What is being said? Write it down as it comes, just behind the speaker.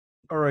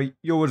Alright,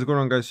 yo, what's going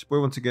on, guys? Boy,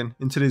 once again,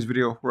 in today's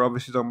video, we're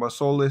obviously talking about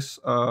Solis.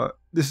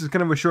 This is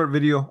kind of a short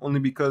video,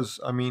 only because,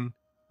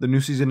 the new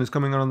season is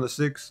coming out on the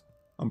 6th.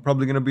 I'm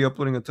probably going to be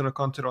uploading a ton of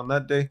content on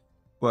that day.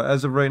 But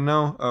as of right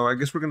now, I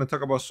guess we're going to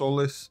talk about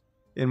Solis.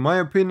 In my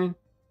opinion,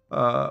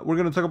 we're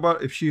going to talk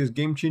about if she is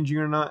game-changing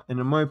or not. And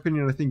in my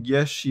opinion, I think,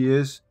 yes, she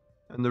is.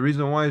 And the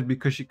reason why is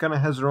because she kind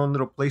of has her own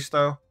little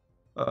playstyle.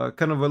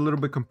 Kind of a little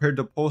bit compared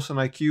to Pulse and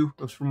IQ.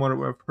 That's from what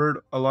I've heard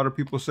a lot of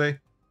people say.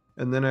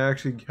 And then I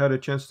actually had a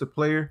chance to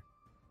play her.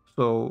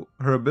 So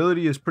her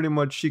ability is pretty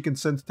much she can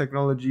sense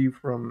technology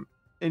from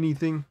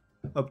anything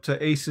up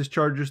to ACES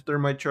charges,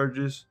 thermite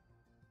charges,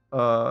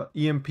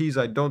 EMPs.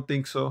 I don't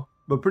think so,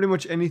 but pretty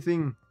much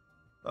anything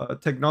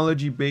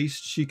technology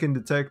based she can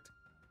detect,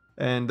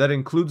 and that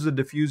includes the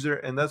diffuser.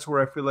 And that's where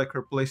I feel like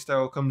her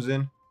playstyle comes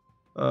in.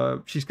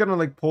 She's kind of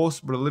like Pulse,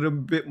 but a little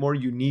bit more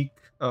unique.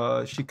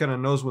 She kind of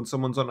knows when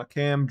someone's on a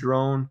cam,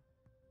 drone,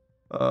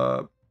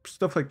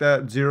 stuff like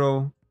that.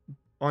 Zero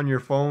on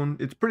your phone.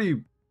 It's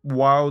pretty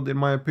wild in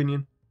my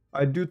opinion.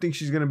 I do think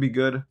she's gonna be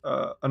good.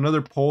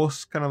 Another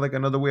Pulse, kind of like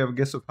another way, I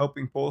guess, of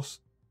helping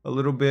Pulse a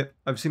little bit.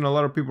 I've seen a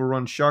lot of people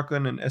run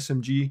shotgun and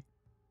SMG,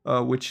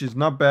 which is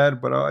not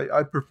bad, but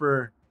I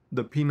prefer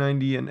the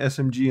P90 and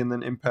SMG, and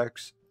then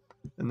impacts,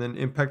 and then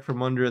impact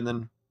from under, and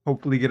then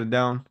hopefully get it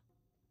down.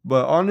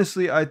 But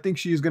honestly, I think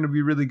she's gonna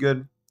be really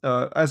good.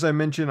 As I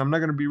mentioned, I'm not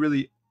gonna be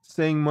really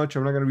saying much.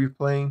 I'm not gonna be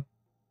playing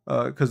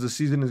because the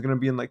season is gonna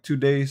be in like 2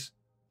 days.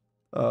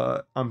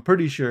 I'm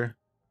pretty sure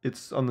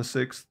it's on the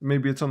 6th.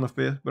 Maybe it's on the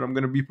 5th, but I'm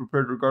going to be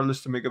prepared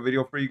regardless to make a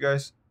video for you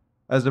guys.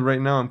 As of right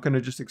now, I'm kind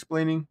of just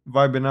explaining,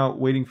 vibing out,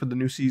 waiting for the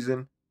new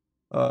season,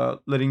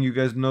 letting you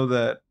guys know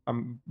that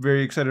I'm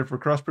very excited for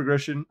cross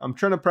progression. I'm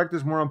trying to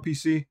practice more on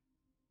PC,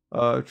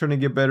 trying to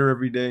get better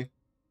every day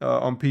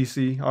on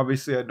PC.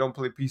 Obviously, I don't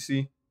play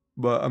PC,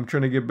 but I'm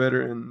trying to get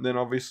better, and then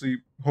obviously,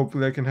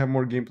 hopefully I can have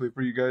more gameplay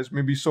for you guys.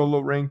 Maybe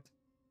solo ranked.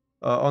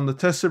 On the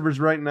test servers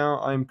right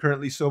now, I'm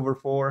currently Silver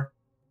 4.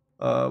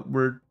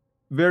 We're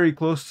very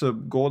close to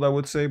gold, I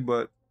would say,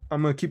 but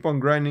I'm gonna keep on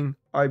grinding.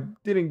 I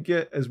didn't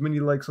get as many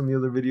likes on the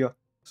other video,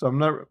 so I'm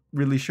not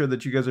really sure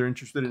that you guys are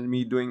interested in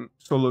me doing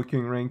solo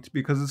queuing ranked,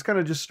 because it's kind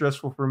of just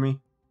stressful for me.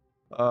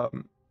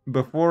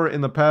 Before,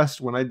 in the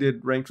past, when I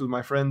did ranked with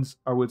my friends,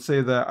 I would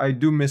say that I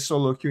do miss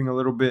solo queuing a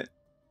little bit,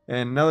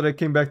 and now that I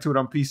came back to it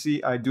on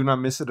PC, I do not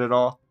miss it at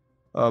all.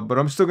 But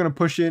I'm still gonna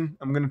push in.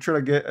 I'm gonna try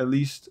to get at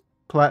least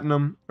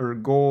platinum or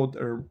gold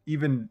or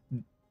even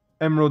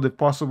emerald if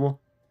possible.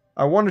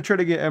 I want to try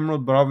to get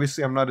emerald, but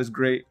obviously I'm not as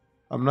great.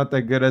 I'm not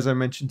that good, as I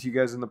mentioned to you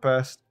guys in the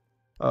past.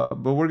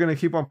 But we're going to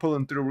keep on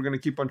pulling through. We're going to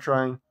keep on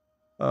trying.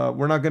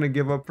 We're not going to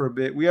give up for a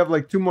bit. We have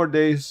like 2 more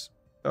days.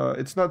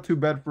 It's not too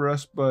bad for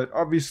us, but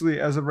obviously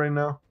as of right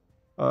now,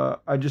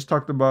 I just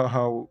talked about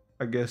how,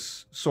 I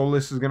guess,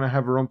 Solis is going to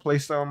have her own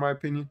playstyle in my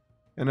opinion.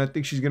 And I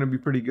think she's going to be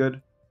pretty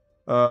good.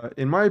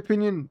 In my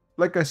opinion,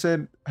 like I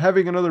said,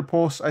 having another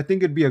Pulse, I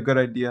think it'd be a good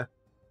idea.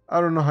 I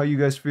don't know how you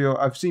guys feel.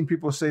 I've seen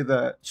people say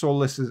that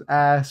Solis is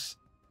ass.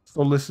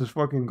 Solis is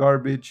fucking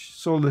garbage.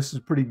 Solis is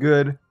pretty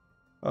good.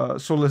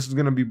 Solis is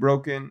going to be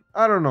broken.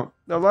 I don't know.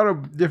 A lot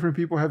of different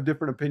people have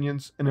different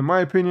opinions. And in my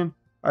opinion,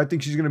 I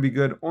think she's going to be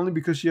good. Only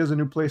because she has a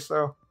new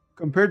playstyle.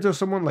 Compared to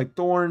someone like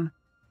Thorn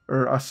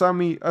or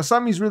Asami.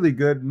 Asami's really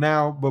good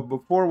now. But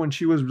before, when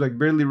she was like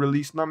barely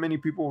released, not many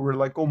people were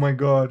like, oh my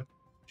god,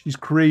 she's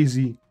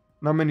crazy.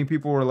 Not many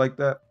people were like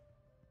that.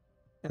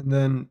 And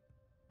then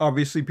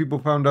obviously people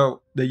found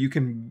out that you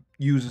can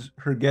use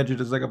her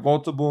gadget as like a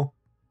vaultable,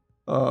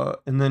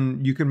 and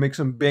then you can make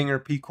some banger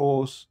peak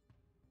holes.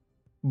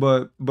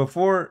 But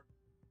before,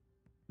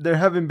 there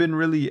haven't been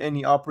really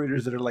any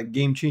operators that are like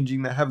game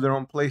changing, that have their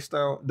own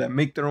playstyle, that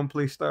make their own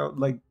playstyle,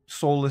 like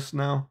Solis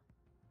now.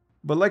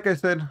 But like I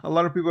said, a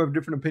lot of people have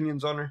different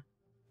opinions on her.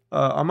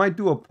 I might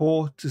do a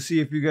poll to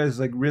see if you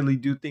guys like really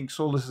do think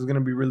Solis is gonna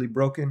be really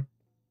broken,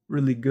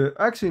 really good.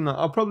 Actually, no,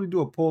 I'll probably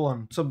do a poll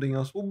on something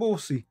else. We'll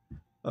see.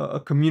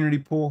 A community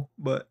poll,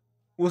 but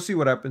we'll see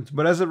what happens.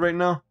 But as of right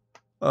now,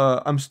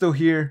 I'm still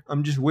here.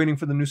 I'm just waiting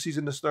for the new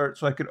season to start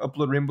so I could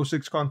upload Rainbow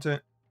Six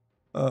content.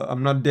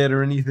 I'm not dead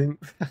or anything.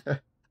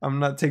 I'm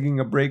not taking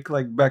a break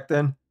like back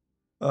then.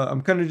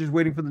 I'm kind of just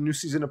waiting for the new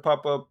season to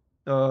pop up,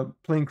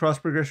 playing cross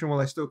progression while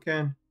I still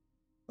can.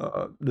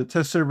 The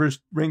test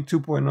servers rank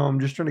 2.0. I'm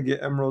just trying to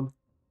get emerald.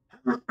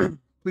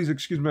 Please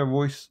excuse my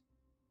voice.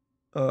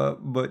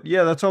 But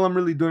yeah, that's all I'm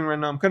really doing right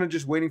now. I'm kind of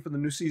just waiting for the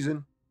new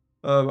season.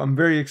 I'm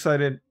very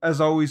excited.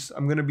 As always,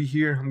 I'm going to be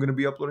here. I'm going to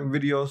be uploading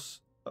videos.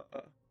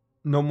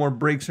 No more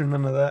breaks or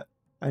none of that.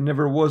 I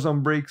never was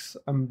on breaks.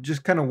 I'm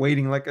just kind of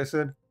waiting, like I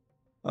said.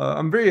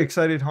 I'm very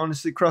excited,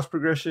 honestly. Cross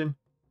progression.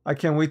 I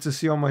can't wait to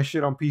see all my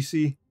shit on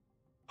PC.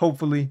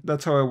 Hopefully,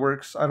 that's how it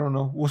works. I don't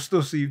know. We'll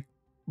still see.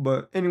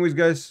 But anyways,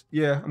 guys,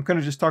 yeah, I'm kind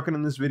of just talking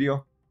in this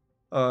video.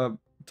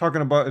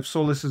 Talking about if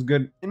Solis is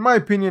good. In my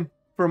opinion,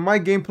 for my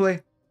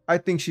gameplay, I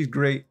think she's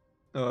great.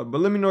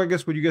 But let me know, I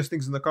guess, what you guys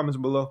think in the comments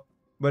below.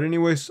 But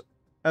anyways,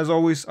 as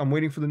always, I'm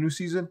waiting for the new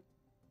season,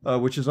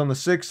 which is on the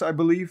 6th, I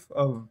believe,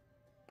 of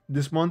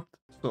this month.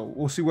 So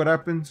we'll see what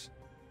happens.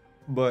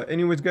 But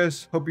anyways,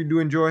 guys, hope you do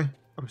enjoy.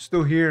 I'm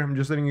still here. I'm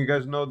just letting you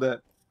guys know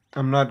that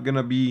I'm not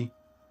gonna be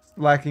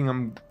slacking.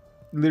 I'm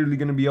literally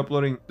gonna be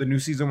uploading the new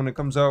season when it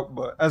comes out.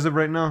 But as of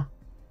right now,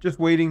 just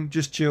waiting,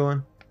 just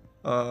chilling,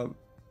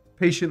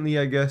 patiently,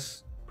 I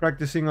guess,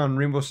 practicing on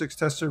Rainbow Six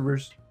test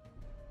servers.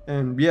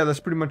 And yeah,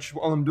 that's pretty much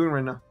all I'm doing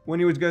right now. Well,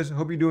 anyways, guys, I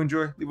hope you do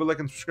enjoy. Leave a like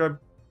and subscribe,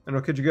 and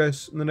I'll catch you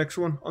guys in the next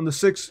one. On the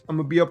 6th, I'm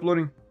gonna be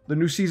uploading the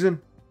new season.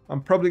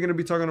 I'm probably gonna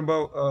be talking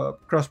about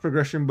cross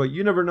progression, but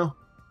you never know.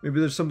 Maybe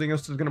there's something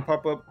else that's gonna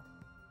pop up.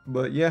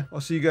 But yeah,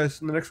 I'll see you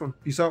guys in the next one.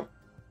 Peace out.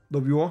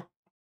 Love you all.